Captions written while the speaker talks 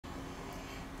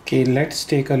Okay, let's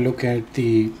take a look at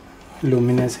the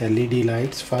Luminus LED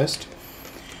lights first.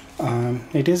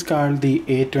 It is called the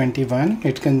A21.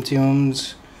 It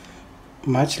consumes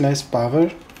much less power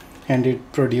and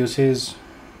it produces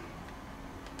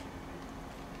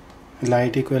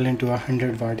light equivalent to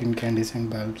 100 watt incandescent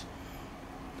bulbs.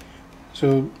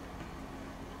 So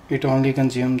it only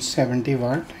consumes 70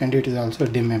 watt and it is also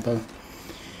dimmable,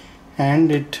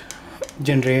 and it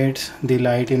generates the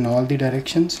light in all the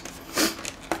directions.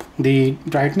 The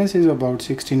brightness is about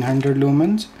 1600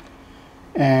 lumens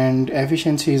and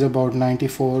efficiency is about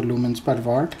 94 lumens per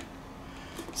watt,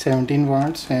 17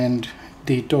 watts, and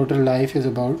the total life is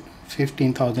about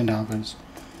 15,000 hours.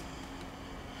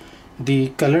 The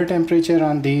color temperature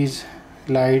on these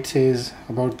lights is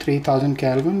about 3000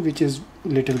 Kelvin, which is a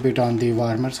little bit on the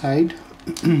warmer side.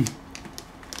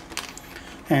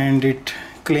 And it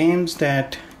claims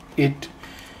that it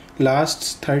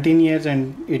lasts 13 years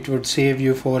and it would save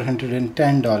you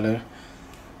 $410.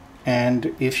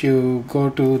 And if you go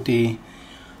to the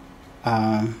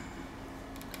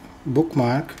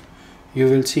bookmark, you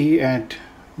will see at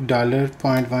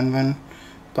 $0.11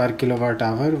 per kilowatt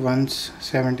hour. Once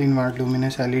 17 watt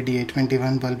luminous LED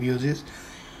A21 bulb uses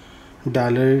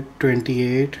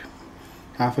 $28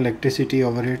 of electricity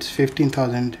over its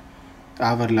 15,000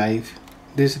 hour life.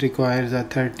 This requires a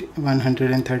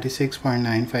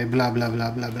 136.95 blah blah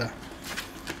blah blah blah.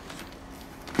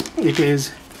 It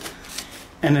is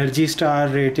Energy Star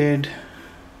rated,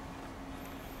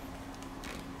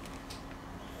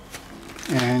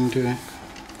 and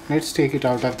let's take it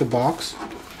out of the box.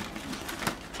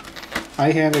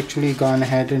 I have actually gone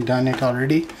ahead and done it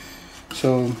already,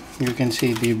 so you can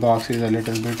see the box is a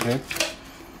little bit ripped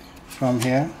from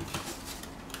here.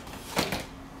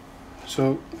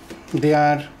 So they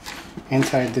are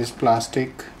inside this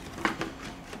plastic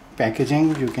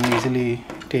packaging. You can easily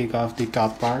take off the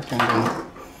top part and then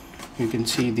you can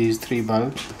see these three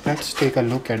bulbs. Let's take a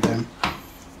look at them.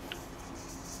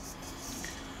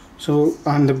 So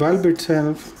on the bulb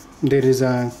itself there is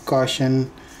a caution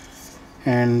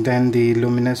and then the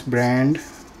Luminus brand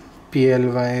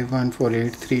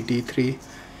PLY1483T3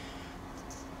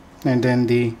 and then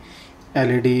the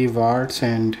LED watts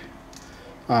and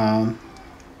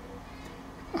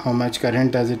how much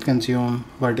current does it consume,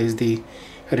 what is the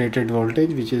rated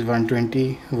voltage, which is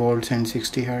 120 volts and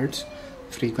 60 hertz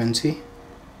frequency,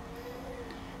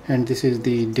 and this is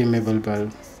the dimmable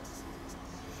bulb.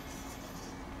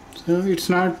 So it's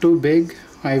not too big.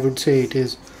 I would say it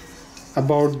is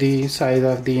about the size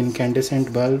of the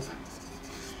incandescent bulb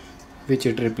which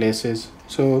it replaces.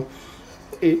 So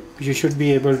you should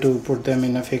be able to put them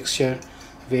in a fixture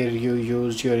where you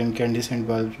used your incandescent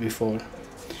bulbs before.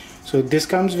 So this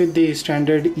comes with the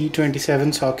standard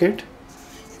E27 socket,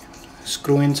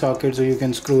 screw-in socket, so you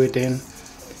can screw it in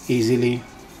easily.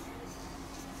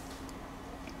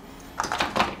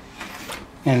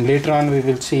 And later on we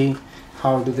will see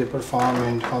how do they perform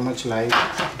and how much light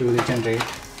do they generate.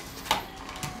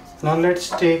 Now let's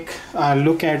take a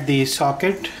look at the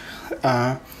socket.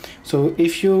 So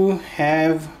if you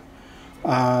have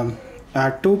a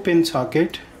 2-pin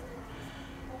socket,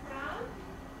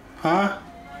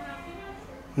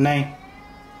 नहीं,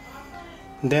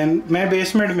 then मैं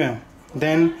basement में हूँ,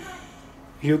 then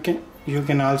you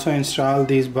can also install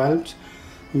these bulbs,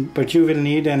 but you will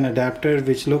need an adapter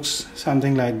which looks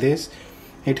something like this.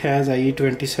 It has a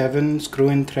E27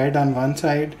 screw-in thread on one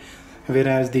side,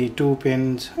 whereas the 2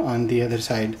 pins on the other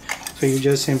side. So you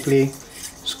just simply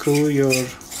screw your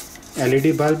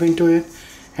LED bulb into it,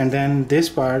 and then this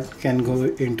part can go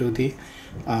into the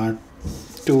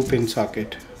 2-pin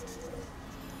socket.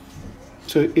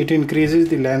 So it increases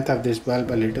the length of this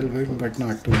bulb a little bit, but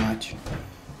not too much.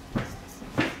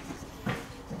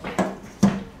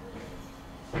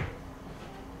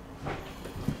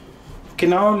 Okay,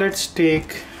 now let's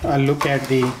take a look at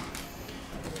the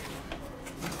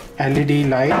LED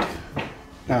light,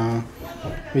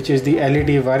 which is the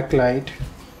LED work light.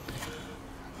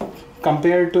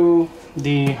 Compared to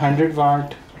the 100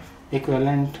 watt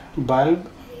equivalent bulb,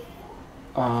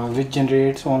 which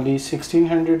generates only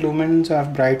 1600 lumens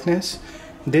of brightness,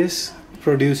 this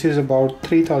produces about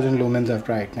 3000 lumens of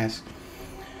brightness.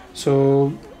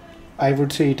 So I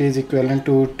would say it is equivalent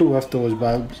to 2 of those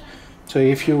bulbs. So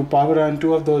if you power on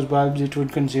 2 of those bulbs, it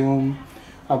would consume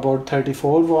about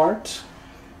 34 watts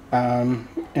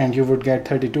and you would get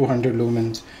 3200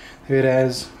 lumens,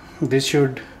 whereas this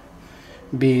should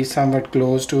be somewhat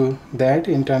close to that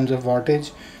in terms of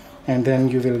wattage, and then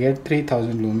you will get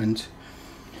 3000 lumens.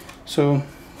 So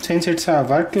since it's a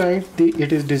work light,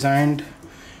 it is designed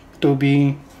to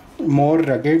be more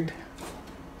rugged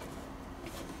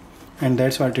and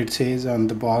that's what it says on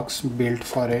the box, built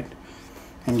for it.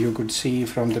 And you could see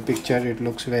from the picture it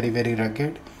looks very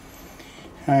rugged,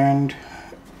 and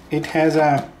it has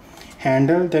a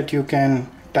handle that you can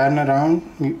turn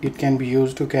around. It can be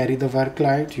used to carry the work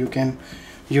light. You can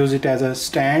use it as a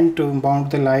stand to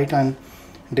mount the light on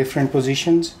different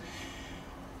positions,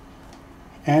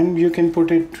 and you can put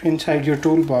it inside your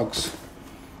toolbox.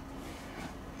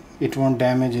 It won't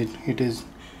damage it. It is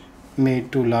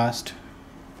made to last.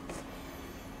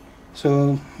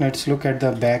 So let's look at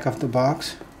the back of the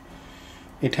box.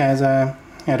 It has a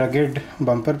rugged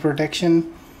bumper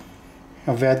protection,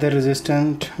 a weather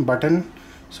resistant button,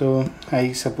 so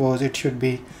I suppose it should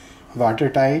be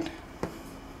watertight.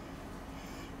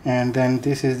 And then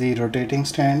this is the rotating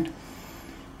stand,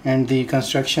 and the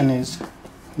construction is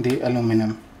the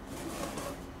aluminum.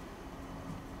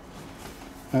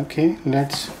 Okay,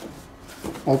 let's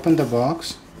open the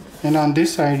box, and on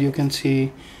this side you can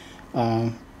see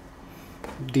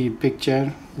the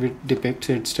picture which depicts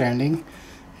it standing,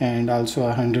 and also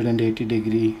a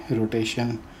 180-degree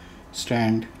rotation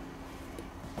stand.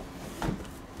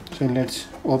 So let's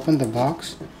open the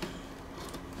box.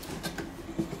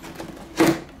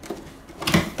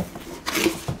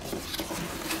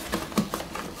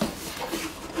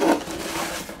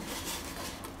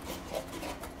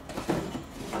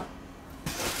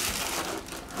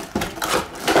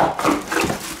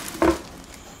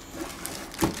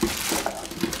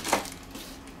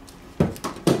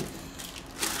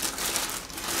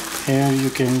 Here you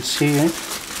can see it.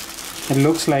 It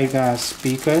looks like a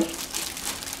speaker.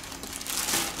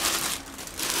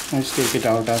 Let's take it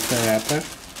out of the wrapper.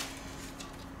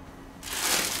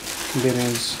 There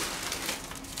is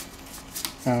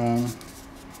a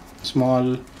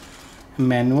small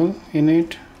manual in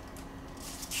it,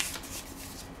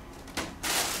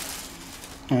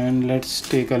 and let's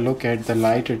take a look at the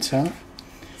light itself.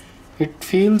 It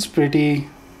feels pretty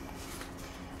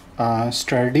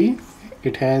sturdy.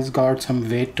 It has got some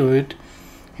weight to it.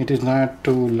 It is not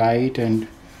too light, and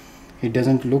it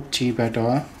doesn't look cheap at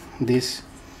all. This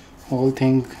whole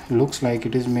thing looks like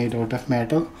it is made out of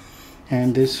metal,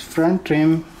 and this front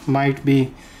trim might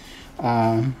be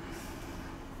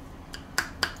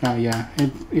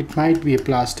it might be a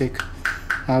plastic.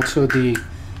 Also the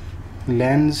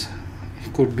lens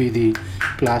could be the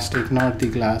plastic, not the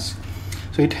glass.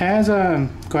 So it has a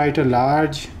quite a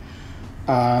large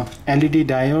LED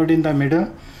diode in the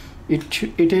middle.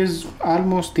 It is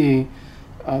almost the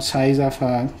size of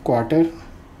a quarter,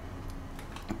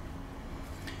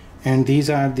 and these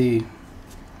are the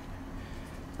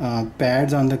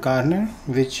pads on the corner,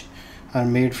 which are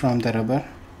made from the rubber,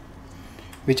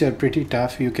 which are pretty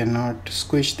tough. You cannot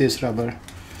squish this rubber,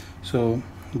 so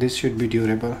this should be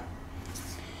durable.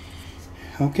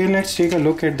 Okay, let's take a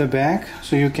look at the back.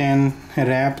 So you can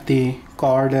wrap the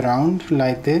cord around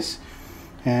like this,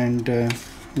 and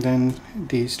then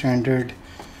the standard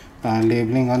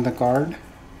labeling on the card.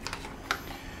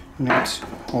 Let's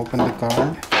open the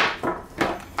card.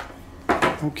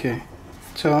 Okay,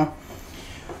 so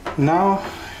now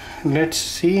let's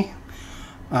see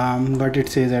what it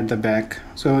says at the back.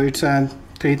 So it's a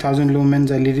 3000 lumens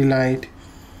LED light.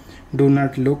 Do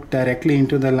not look directly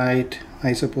into the light.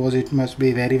 I suppose it must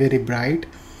be very bright,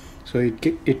 so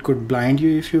it could blind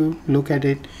you if you look at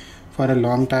it for a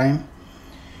long time.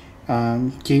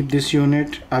 Keep this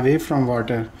unit away from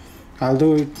water.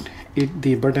 Although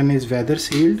the button is weather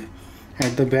sealed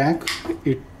at the back,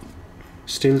 it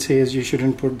still says you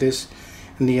shouldn't put this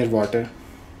near water.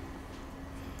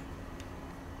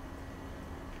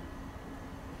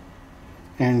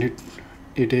 And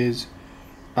it is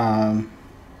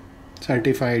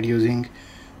certified using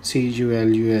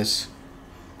CUL-US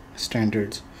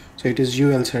standards, so it is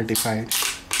UL certified.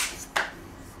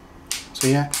 So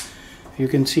yeah, you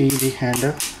can see the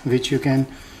handle, which you can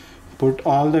put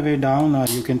all the way down, or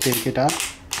you can take it up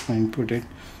and put it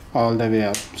all the way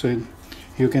up. So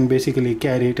you can basically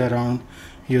carry it around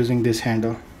using this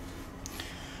handle.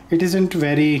 It isn't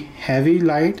very heavy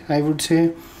light, I would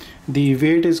say. The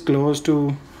weight is close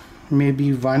to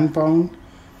maybe 1 pound,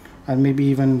 or maybe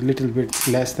even a little bit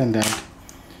less than that.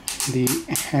 The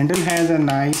handle has a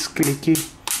nice clicky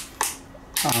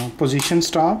position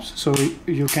stops, so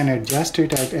you can adjust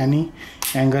it at any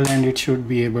angle and it should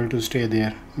be able to stay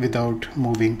there without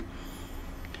moving.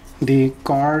 The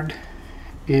cord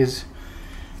is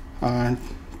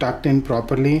tucked in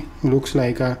properly. Looks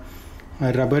like a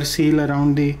rubber seal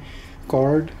around the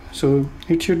cord, so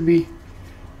it should be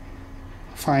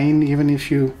fine. Even if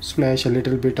you splash a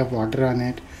little bit of water on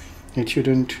it, it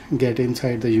shouldn't get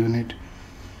inside the unit.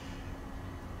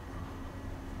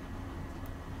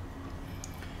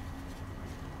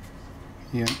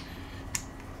 Here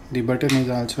the button is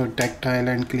also tactile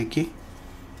and clicky.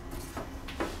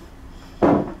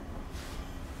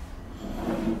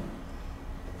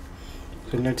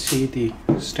 So let's see the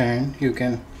stand. You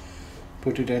can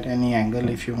put it at any angle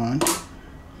if you want,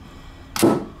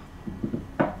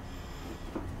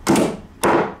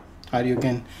 or you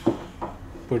can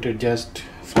put it just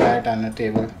flat on a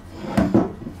table.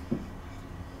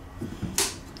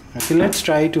 Okay, let's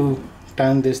try to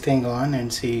turn this thing on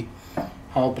and see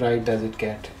how bright does it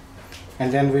get,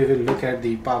 and then we will look at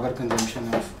the power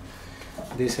consumption of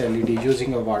this LED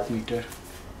using a watt meter.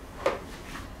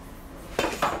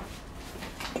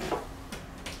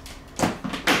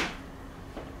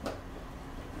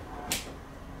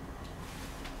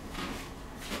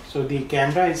 So the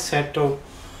camera is set to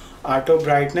auto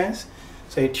brightness,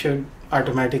 so it should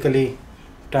automatically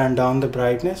turn down the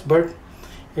brightness, but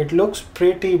it looks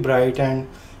pretty bright, and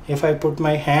if I put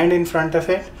my hand in front of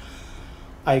it,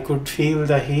 I could feel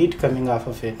the heat coming off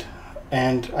of it,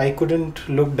 and I couldn't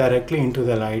look directly into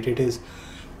the light. It is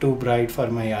too bright for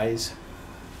my eyes.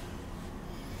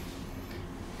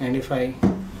 And if I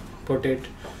put it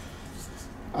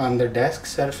on the desk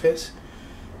surface,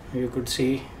 you could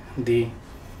see the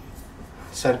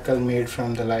circle made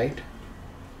from the light.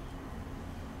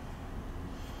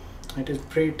 It is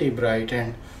pretty bright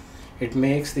and it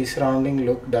makes the surrounding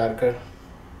look darker.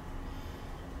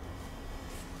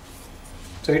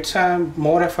 So it's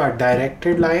more of a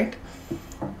directed light,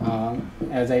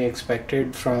 as I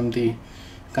expected from the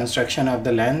construction of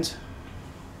the lens.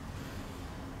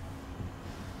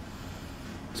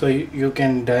 So you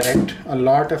can direct a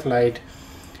lot of light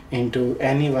into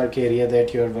any work area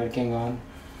that you are working on,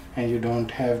 and you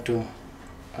don't have to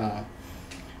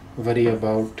worry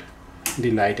about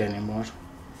the light anymore.